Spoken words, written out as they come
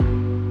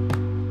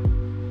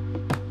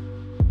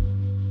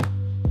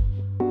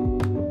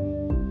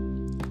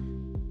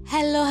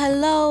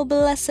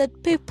Hello,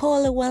 blessed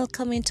people.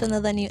 Welcome into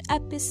another new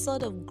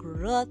episode of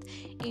Growth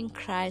in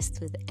Christ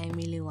with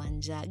Emily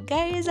Wanja.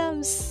 Guys,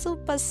 I'm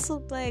super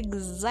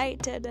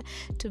excited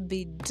to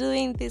be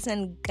doing this.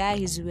 And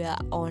guys, we are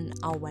on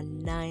our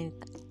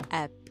 9th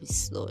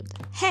episode.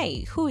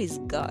 Hey, who is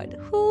God?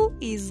 Who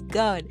is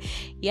God?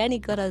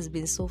 Yani, God has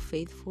been so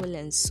faithful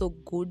and so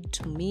good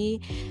to me.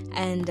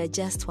 And I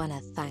just want to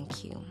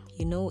thank you.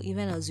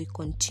 Even as we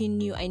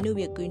continue, I know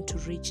we are going to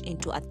reach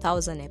into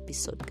 1,000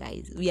 episodes,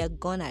 guys. We are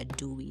gonna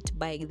do it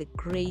by the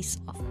grace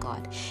of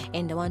God.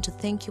 And I want to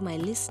thank you, my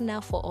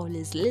listener, for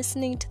always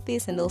listening to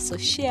this and also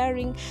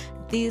sharing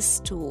this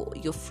to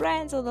your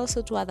friends and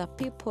also to other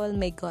people.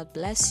 May God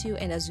bless you.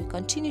 And as we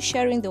continue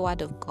sharing the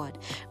word of God,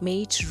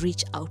 may it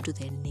reach out to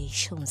the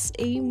nations.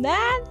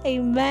 Amen,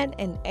 amen,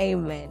 and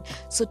amen.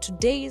 So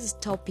today's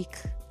topic,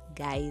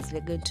 guys,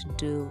 we're going to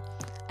do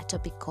a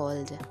topic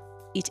called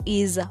It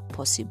Is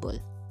Possible.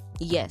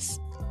 Yes,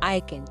 I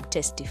can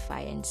testify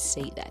and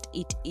say that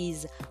it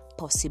is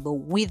possible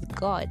with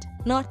God.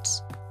 Not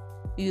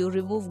you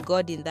remove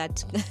God in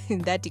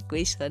that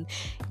equation.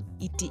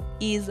 It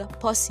is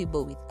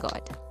possible with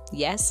God.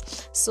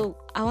 Yes. So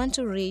I want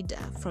to read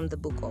from the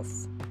book of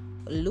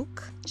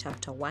Luke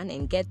chapter 1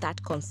 and get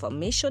that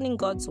confirmation in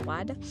God's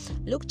word.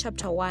 Luke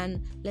chapter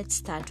 1, let's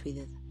start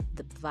with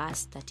the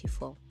verse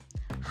 34.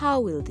 How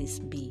will this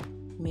be?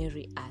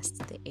 Mary asked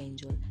the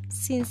angel,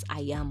 since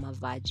I am a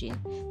virgin.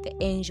 The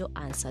angel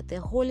answered,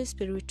 the Holy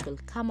Spirit will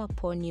come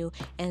upon you,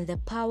 and the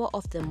power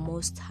of the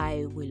Most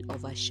High will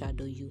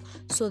overshadow you.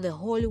 So the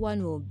Holy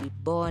One will be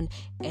born,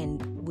 and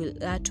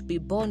to be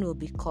born will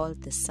be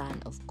called the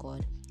Son of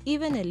God.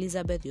 Even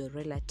Elizabeth, your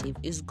relative,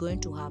 is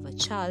going to have a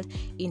child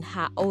in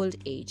her old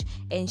age,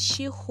 and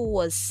she who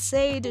was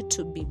said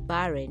to be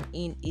barren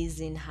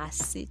is in her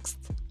 6th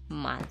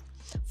month.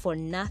 For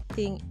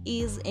nothing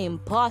is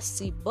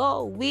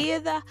impossible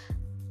with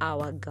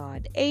our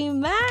God.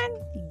 Amen.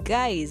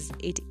 Guys,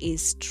 it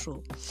is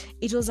true.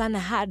 It was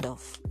unheard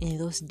of in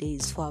those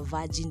days for a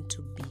virgin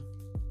to be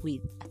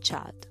with a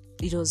child.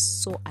 It was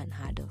so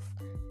unheard of.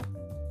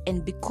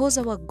 And because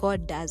our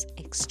God does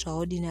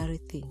extraordinary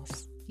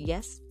things,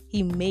 yes,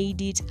 He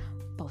made it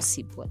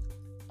possible.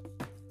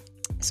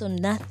 So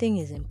nothing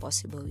is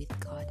impossible with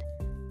God.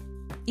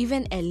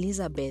 Even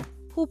Elizabeth,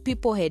 who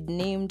people had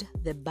named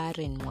the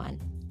barren one,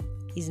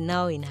 is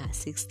now in her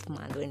 6th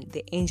month when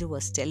the angel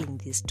was telling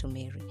this to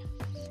Mary.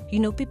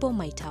 People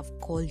might have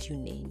called you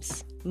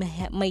names,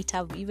 might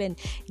have even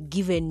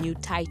given you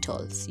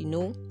titles,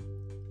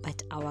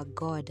 but our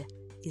God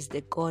is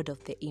the God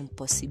of the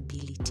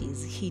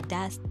impossibilities. He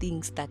does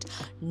things that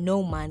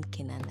no man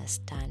can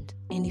understand.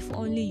 And if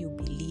only you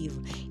believe.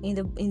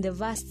 In the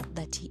verse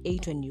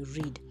 38 when you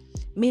read,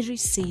 Mary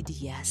said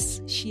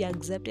yes. She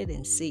accepted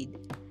and said,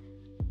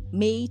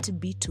 may it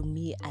be to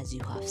me as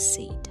you have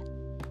said.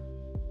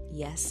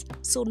 Yes.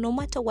 So no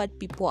matter what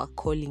people are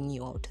calling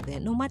you out there,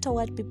 no matter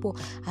what people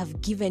have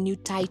given you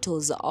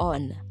titles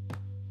on,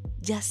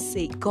 just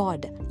say,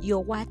 God,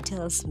 your word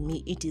tells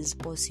me it is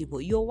possible.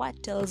 Your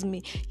word tells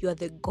me you are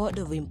the God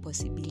of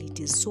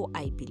impossibilities. So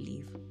I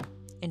believe.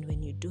 And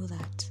when you do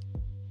that,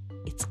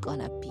 it's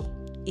gonna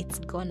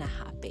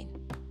happen.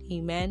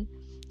 Amen.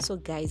 So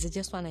guys, I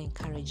just want to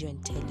encourage you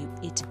and tell you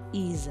it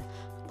is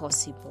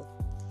possible.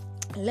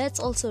 Let's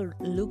also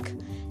look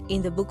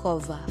in the book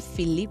of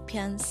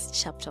Philippians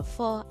chapter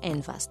 4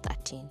 and verse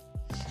 13.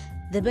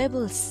 The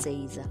Bible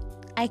says,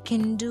 I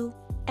can do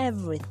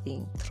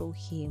everything through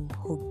Him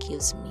who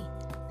gives me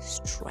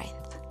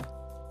strength.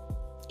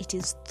 It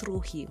is through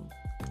Him.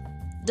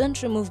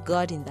 Don't remove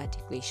God in that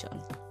equation.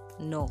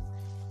 No,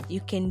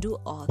 you can do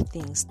all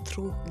things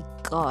through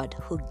God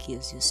who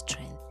gives you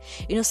strength.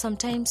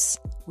 Sometimes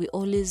we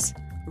always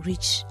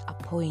reach a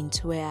point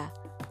where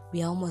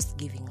we are almost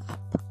giving up.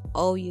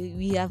 Or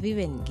we have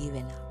even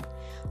given up.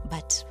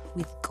 But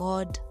with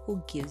God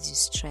who gives you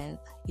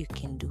strength, you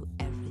can do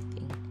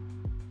everything.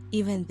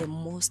 Even the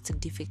most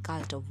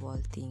difficult of all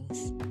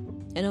things.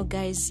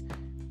 Guys,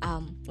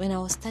 when I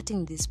was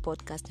starting this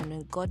podcast and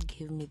when God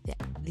gave me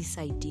this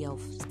idea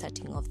of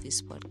starting off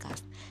this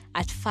podcast,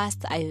 at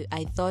first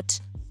I thought,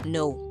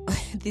 no,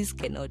 this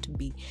cannot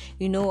be.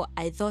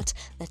 I thought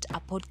that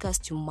a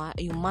podcast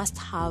you must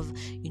have,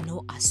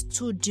 a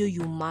studio,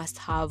 you must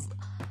have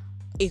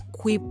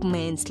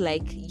equipment.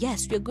 Like,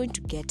 yes, we're going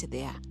to get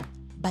there,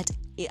 but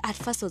at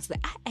first I was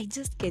like, I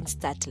just can't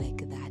start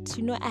like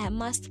that. I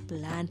must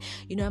plan,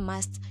 I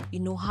must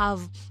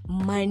have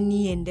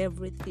money and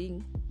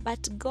everything.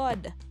 But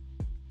God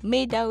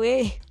made a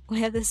way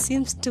where there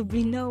seems to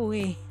be no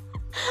way.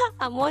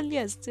 I'm only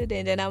a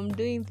student and I'm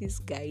doing this,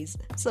 guys.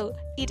 So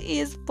it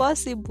is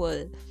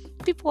possible.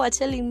 People are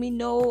telling me,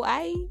 no,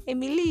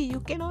 Emily, you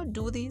cannot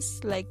do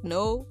this. Like,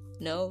 no,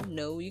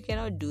 you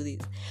cannot do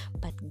this.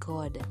 But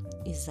God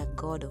is a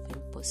God of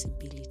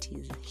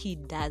impossibilities. He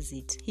does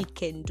it. He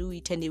can do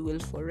it, and He will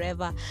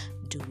forever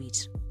do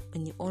it.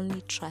 When you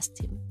only trust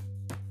Him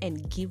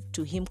and give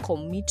to Him,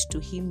 commit to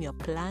Him your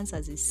plans,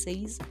 as He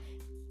says,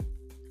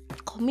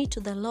 commit to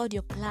the Lord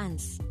your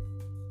plans,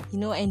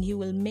 and He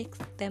will make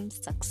them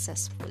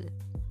successful.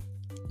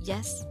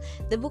 Yes,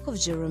 the book of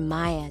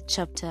Jeremiah,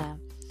 chapter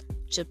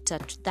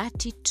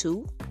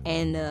 32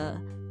 and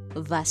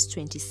verse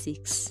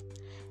 26.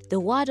 The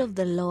word of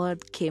the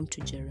Lord came to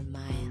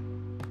Jeremiah.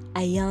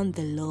 I am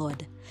the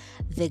Lord,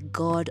 the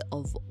God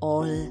of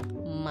all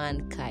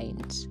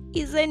mankind.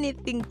 Is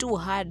anything too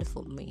hard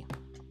for me?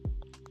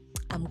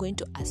 I'm going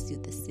to ask you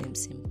the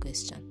same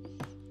question.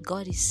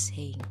 God is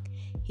saying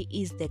He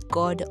is the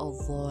God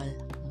of all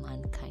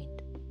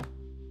mankind.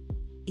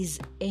 Is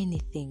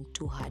anything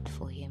too hard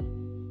for Him?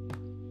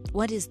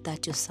 What is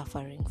that you're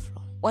suffering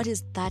from? What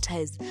is that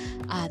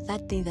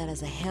that thing that has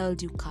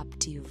held you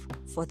captive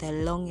for the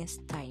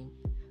longest time?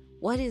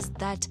 What is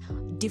that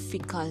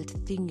difficult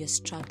thing you're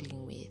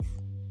struggling with?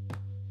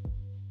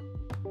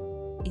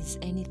 Is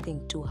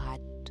anything too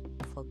hard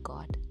for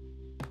God?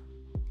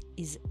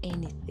 Is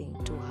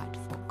anything too hard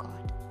for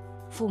God?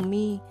 For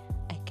me,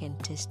 I can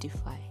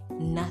testify,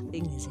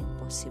 nothing is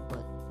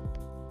impossible.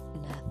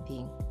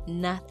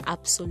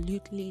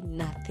 Absolutely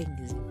nothing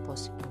is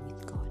impossible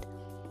with God.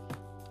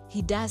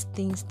 He does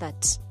things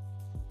that,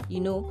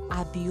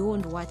 are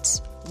beyond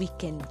what we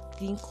can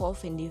think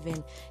of and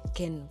even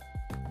can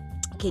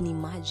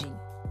imagine.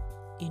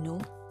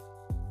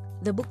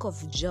 The book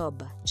of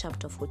Job,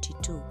 chapter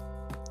 42,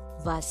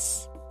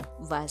 verse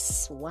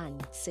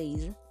 1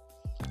 says,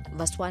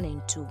 verse 1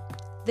 and 2,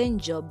 then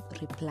Job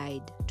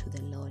replied to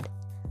the Lord,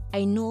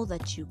 I know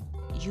that you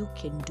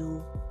can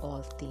do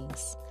all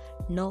things.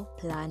 No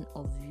plan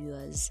of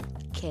yours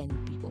can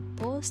be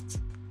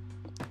opposed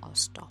or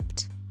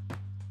stopped.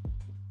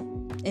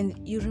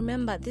 And you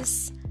remember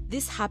this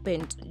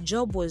happened.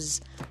 Job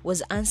was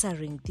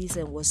answering this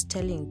and was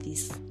telling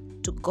this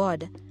to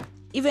God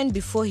even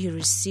before he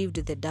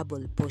received the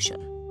double portion,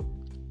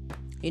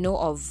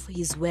 of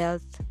his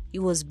wealth. He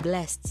was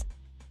blessed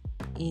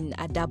in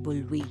a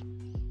double way.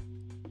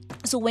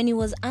 So when he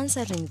was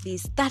answering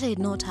this, that had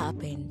not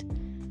happened.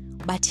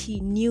 But he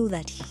knew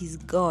that he's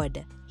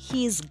God.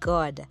 He is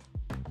God.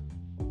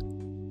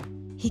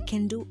 He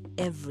can do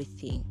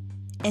everything.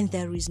 And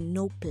there is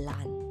no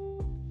plan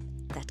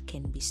that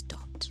can be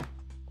stopped.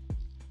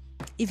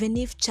 Even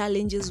if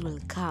challenges will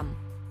come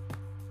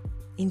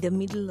in the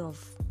middle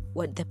of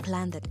what the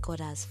plan that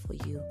God has for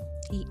you,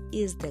 He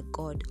is the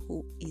God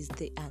who is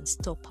the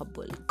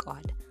unstoppable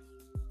God.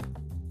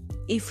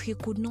 If He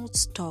could not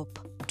stop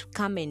to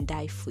come and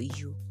die for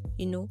you,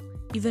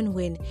 even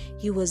when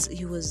he was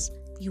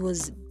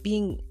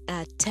being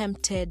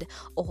tempted,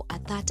 or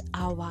at that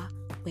hour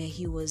where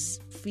he was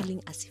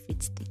feeling as if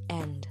it's the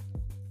end,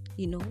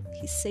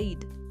 He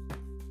said,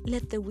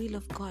 let the will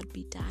of God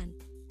be done.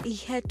 He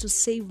had to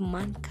save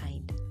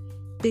mankind.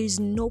 There is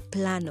no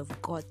plan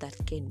of God that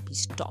can be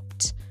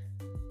stopped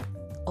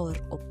or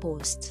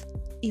opposed.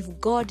 If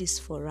God is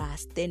for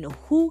us, then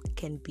who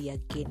can be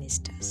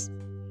against us?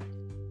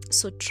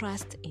 So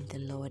trust in the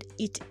Lord.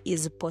 It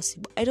is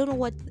possible. I don't know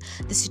what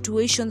the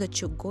situation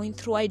that you're going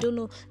through. I don't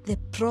know the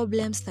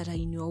problems that are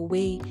in your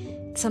way.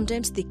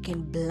 Sometimes they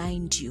can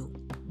blind you,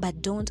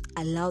 but don't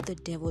allow the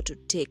devil to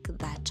take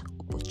that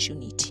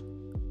opportunity.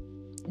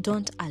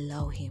 Don't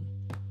allow him.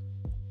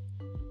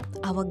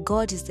 Our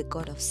God is the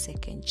God of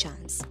second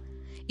chance.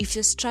 If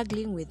you're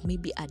struggling with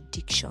maybe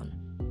addiction,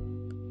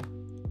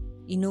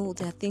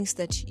 there are things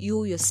that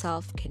you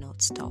yourself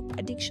cannot stop.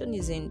 Addiction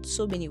is in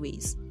so many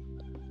ways.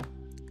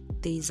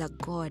 There is a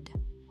God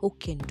who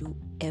can do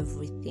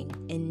everything,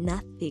 and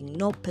nothing,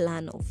 no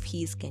plan of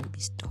His can be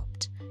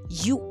stopped.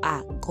 You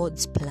are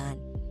God's plan.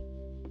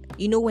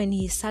 When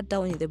He sat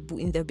down in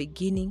the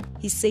beginning,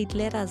 He said,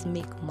 let us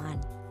make man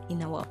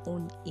in our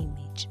own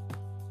image.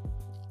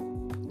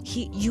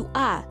 You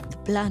are the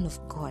plan of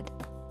God.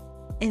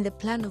 And the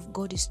plan of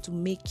God is to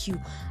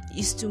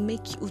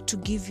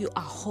give you a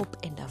hope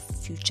and a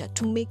future,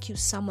 to make you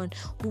someone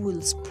who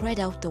will spread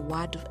out the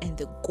word and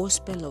the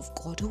gospel of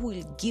God, who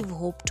will give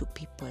hope to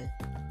people.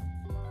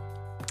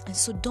 And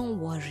so don't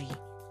worry.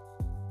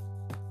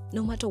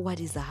 No matter what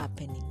is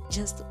happening,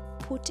 just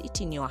put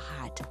it in your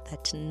heart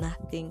that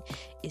nothing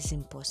is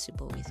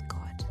impossible with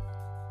God.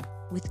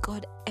 With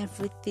God,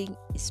 everything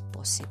is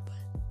possible.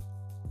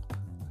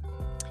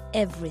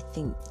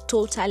 Everything,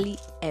 totally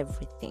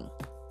everything.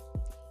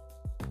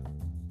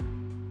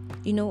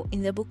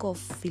 In the book of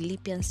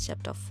Philippians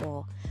chapter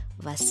 4,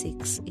 verse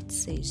 6, it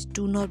says,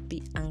 do not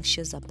be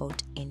anxious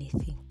about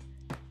anything,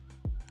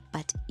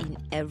 but in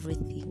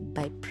everything,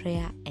 by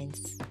prayer and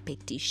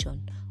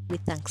petition,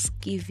 with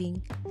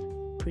thanksgiving,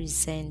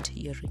 present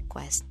your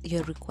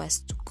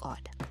request to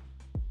God.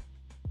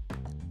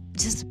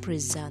 Just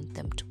present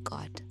them to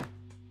God.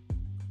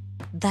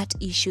 That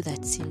issue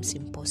that seems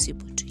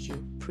impossible to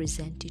you,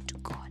 present it to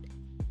God,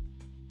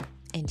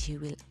 and He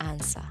will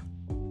answer.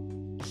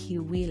 He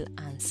will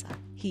answer.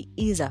 He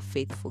is a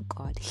faithful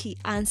God. He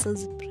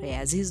answers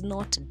prayers. He's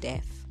not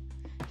deaf.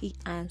 He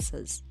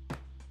answers.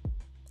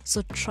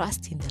 So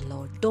trust in the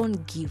Lord.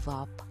 Don't give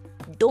up.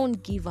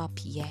 Don't give up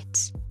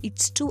yet.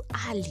 It's too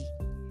early.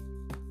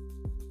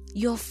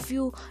 You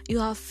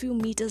are a few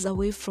meters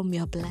away from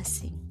your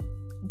blessing.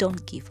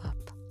 Don't give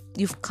up.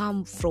 You've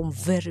come from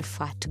very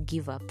far to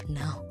give up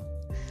now.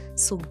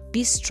 So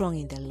be strong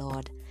in the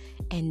Lord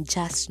and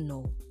just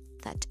know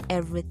that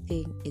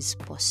everything is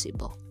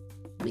possible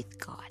with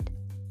God.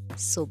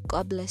 So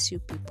God bless you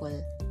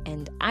people,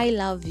 and I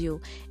love you,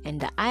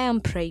 and I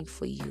am praying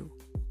for you,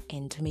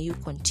 and may you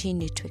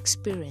continue to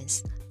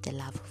experience the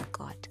love of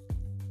God.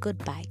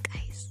 Goodbye,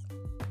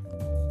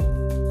 guys.